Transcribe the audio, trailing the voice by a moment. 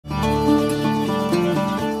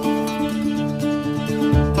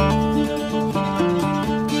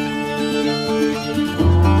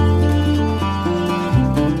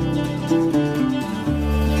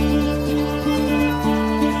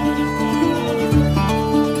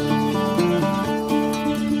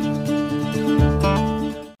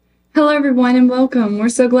everyone, and welcome. We're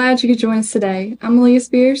so glad you could join us today. I'm Aaliyah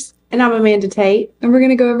Spears. And I'm Amanda Tate. And we're going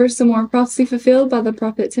to go over some more prophecy fulfilled by the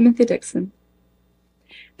prophet Timothy Dixon.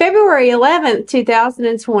 February 11th,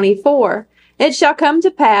 2024. It shall come to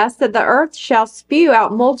pass that the earth shall spew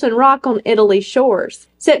out molten rock on Italy's shores.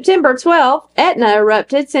 September 12th, Etna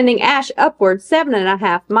erupted, sending ash upward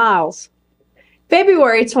 7.5 miles.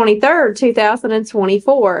 February 23rd,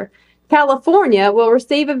 2024. California will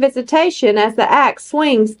receive a visitation as the axe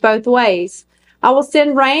swings both ways. I will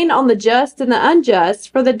send rain on the just and the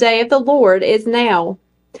unjust, for the day of the Lord is now.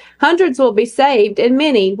 Hundreds will be saved, and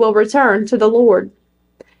many will return to the Lord.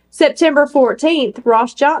 September 14th,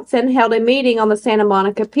 Ross Johnson held a meeting on the Santa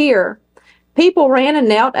Monica Pier. People ran and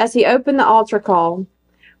knelt as he opened the altar call.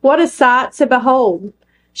 What a sight to behold!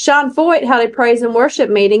 Sean Foyt held a praise and worship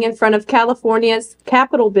meeting in front of California's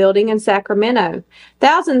Capitol building in Sacramento.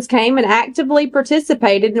 Thousands came and actively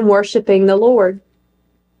participated in worshiping the Lord.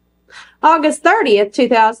 August 30th,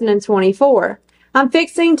 2024. I'm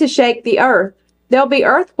fixing to shake the earth. There'll be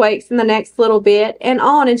earthquakes in the next little bit and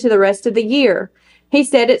on into the rest of the year. He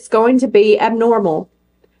said it's going to be abnormal.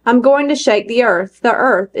 I'm going to shake the earth. The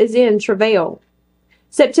earth is in travail.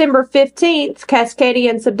 September 15th,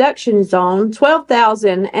 Cascadian subduction zone,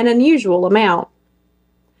 12,000, an unusual amount.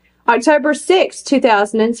 October 6,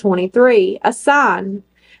 2023, a sign.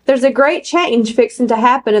 There's a great change fixing to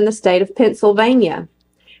happen in the state of Pennsylvania.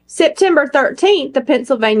 September 13th, the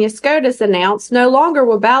Pennsylvania SCOTUS announced no longer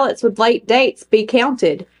will ballots with late dates be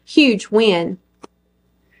counted. Huge win.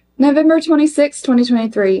 November 26,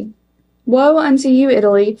 2023. Woe unto you,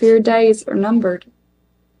 Italy, for your days are numbered.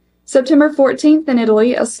 September 14th in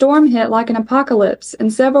Italy, a storm hit like an apocalypse in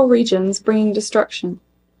several regions, bringing destruction.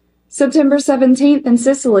 September 17th in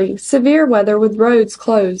Sicily, severe weather with roads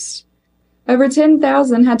closed. Over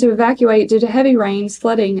 10,000 had to evacuate due to heavy rains,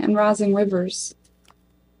 flooding, and rising rivers.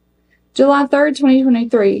 July 3rd,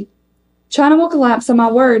 2023. China will collapse on my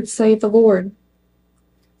words, saith the Lord.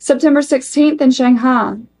 September 16th in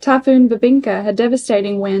Shanghai, Typhoon Babinka had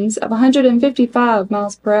devastating winds of 155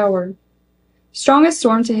 miles per hour. Strongest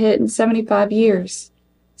storm to hit in 75 years.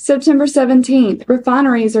 September 17th,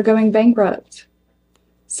 refineries are going bankrupt.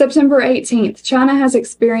 September 18th, China has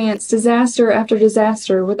experienced disaster after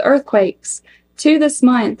disaster with earthquakes, 2 this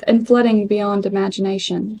month, and flooding beyond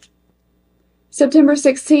imagination. September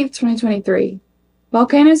 16th, 2023.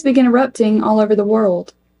 Volcanoes begin erupting all over the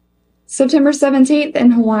world. September 17th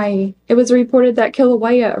in Hawaii, it was reported that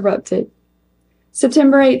Kilauea erupted.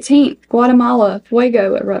 September 18th, Guatemala,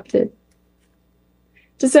 Fuego erupted.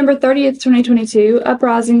 December 30th, 2022,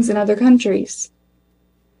 uprisings in other countries.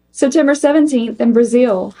 September 17th, in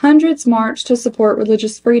Brazil, hundreds marched to support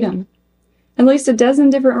religious freedom. At least a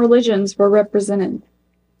dozen different religions were represented.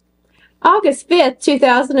 August 5th,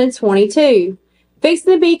 2022.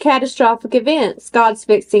 Fixing to be catastrophic events God's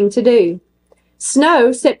fixing to do.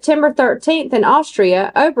 Snow, September 13th in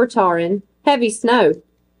Austria, Obertauern, heavy snow.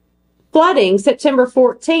 Flooding, September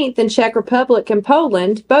 14th in Czech Republic and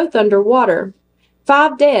Poland, both underwater.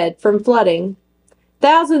 5 dead from flooding.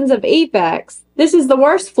 Thousands of evacs. This is the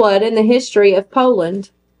worst flood in the history of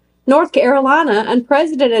Poland. North Carolina,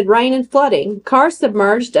 unprecedented rain and flooding. Cars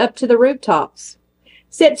submerged up to the rooftops.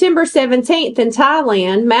 September 17th in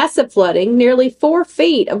Thailand, massive flooding, nearly 4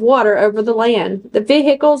 feet of water over the land. The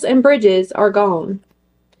vehicles and bridges are gone.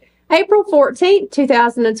 April 14th,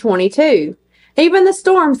 2022. Even the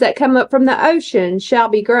storms that come up from the ocean shall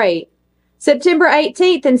be great. September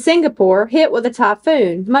 18th in Singapore, hit with a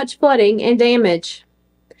typhoon, much flooding and damage.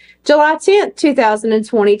 July 10th,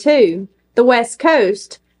 2022. The West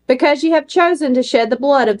Coast. Because you have chosen to shed the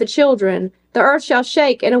blood of the children, the earth shall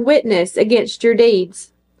shake in a witness against your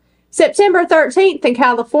deeds. September 13th in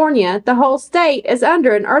California, the whole state is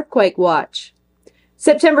under an earthquake watch.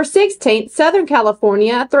 September 16th, Southern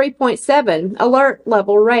California, 3.7, alert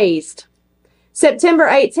level raised. September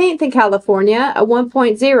 18th in California, a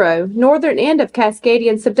 1.0, northern end of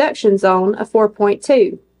Cascadian subduction zone, a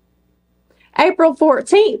 4.2. April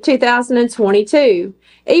 14th, 2022.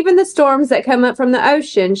 Even the storms that come up from the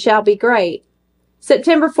ocean shall be great.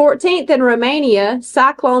 September 14th in Romania,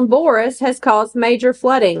 Cyclone Boris has caused major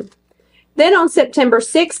flooding. Then on September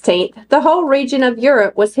 16th, the whole region of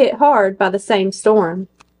Europe was hit hard by the same storm.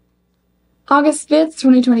 August 5th,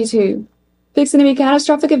 2022. Fixing to be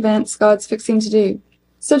catastrophic events God's fixing to do.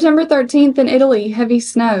 September 13th in Italy, heavy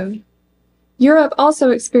snow. Europe also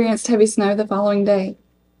experienced heavy snow the following day.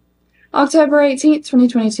 October 18th,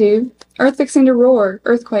 2022. Earth fixing to roar,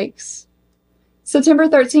 earthquakes. September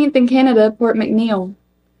 13th in Canada, Port McNeill.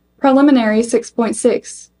 Preliminary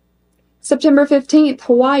 6.6. September 15th,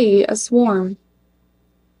 Hawaii, a swarm.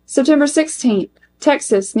 September 16th,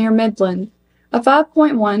 Texas near Midland, a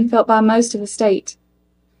 5.1 felt by most of the state.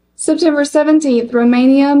 September 17th,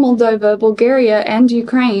 Romania, Moldova, Bulgaria, and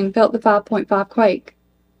Ukraine felt the 5.5 quake.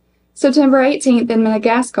 September 18th in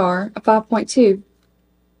Madagascar, a 5.2.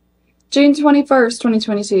 June 21st,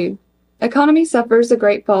 2022. Economy suffers a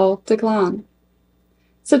great fall, decline.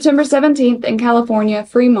 September 17th in California,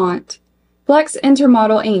 Fremont. Flex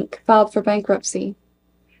Intermodal Inc. filed for bankruptcy.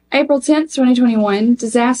 April 10th, 2021.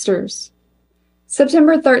 Disasters.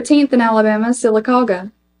 September 13th in Alabama,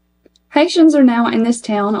 Sylacauga. Haitians are now in this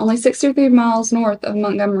town, only 63 miles north of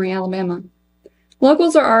Montgomery, Alabama.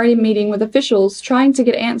 Locals are already meeting with officials trying to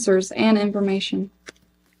get answers and information.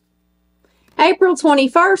 April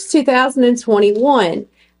 21st, 2021.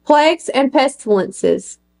 Plagues and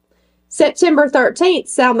pestilences. September 13th,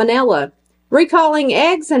 Salmonella. Recalling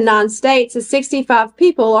eggs in 9 states as 65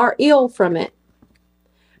 people are ill from it.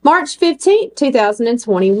 March 15th,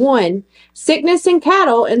 2021. Sickness in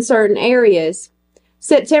cattle in certain areas.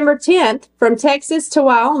 September 10th, from Texas to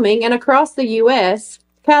Wyoming and across the U.S.,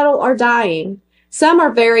 cattle are dying. Some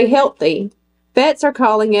are very healthy. Vets are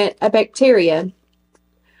calling it a bacteria.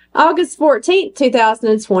 August 14th,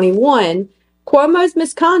 2021. Cuomo's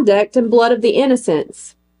misconduct and blood of the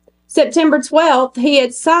innocents. September 12th, he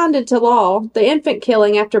had signed into law the infant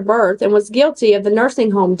killing after birth and was guilty of the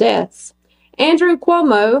nursing home deaths. Andrew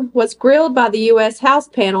Cuomo was grilled by the U.S. House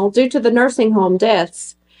panel due to the nursing home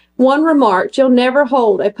deaths. One remarked, "You'll never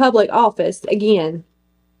hold a public office again."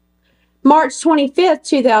 March 25th,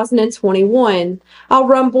 2021. I'll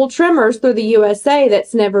rumble tremors through the USA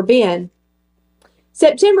that's never been.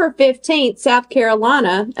 September 15th, South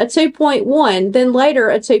Carolina, a 2.1, then later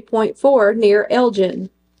a 2.4 near Elgin.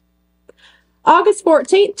 August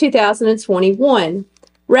 14th, 2021.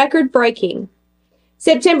 Record breaking.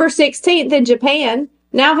 September 16th in Japan,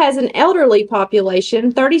 now has an elderly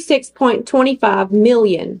population, 36.25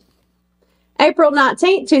 million. April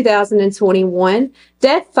 19th, 2021.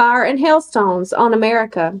 Death, fire, and hailstones on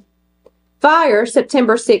America. Fire,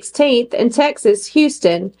 September 16th in Texas,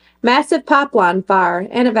 Houston. Massive pipeline fire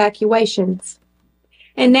and evacuations.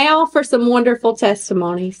 And now for some wonderful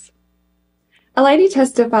testimonies. A lady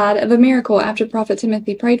testified of a miracle after Prophet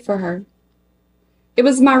Timothy prayed for her. It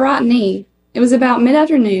was my right knee. It was about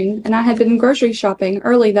mid-afternoon, and I had been grocery shopping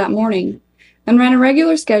early that morning and ran a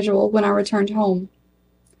regular schedule when I returned home.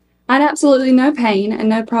 I had absolutely no pain and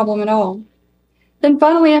no problem at all. Then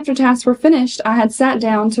finally, after tasks were finished, I had sat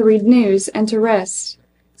down to read news and to rest.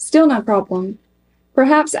 Still no problem.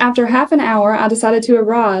 Perhaps after half an hour, I decided to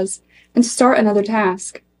arise and to start another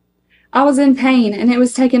task. I was in pain, and it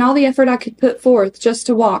was taking all the effort I could put forth just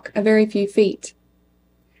to walk a very few feet.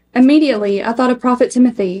 Immediately, I thought of Prophet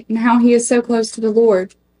Timothy and how he is so close to the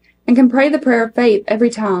Lord and can pray the prayer of faith every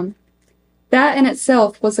time. That in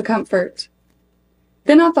itself was a comfort.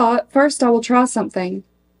 Then I thought, first I will try something.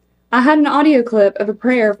 I had an audio clip of a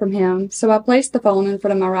prayer from him, so I placed the phone in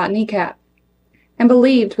front of my right kneecap and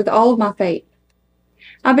believed with all of my faith.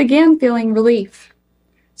 I began feeling relief.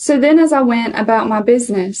 So then as I went about my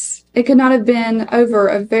business, it could not have been over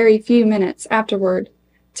a very few minutes afterward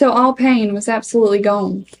till all pain was absolutely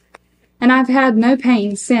gone. And I've had no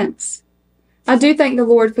pain since. I do thank the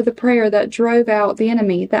Lord for the prayer that drove out the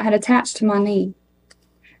enemy that had attached to my knee.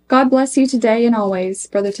 God bless you today and always,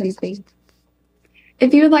 Brother Timothy.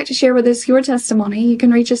 If you would like to share with us your testimony, you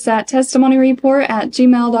can reach us at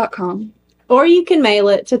testimonyreport@gmail.com. Or you can mail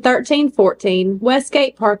it to 1314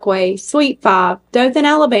 Westgate Parkway, Suite 5, Dothan,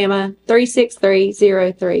 Alabama,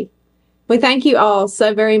 36303. We thank you all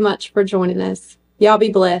so very much for joining us. Y'all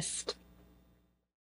be blessed.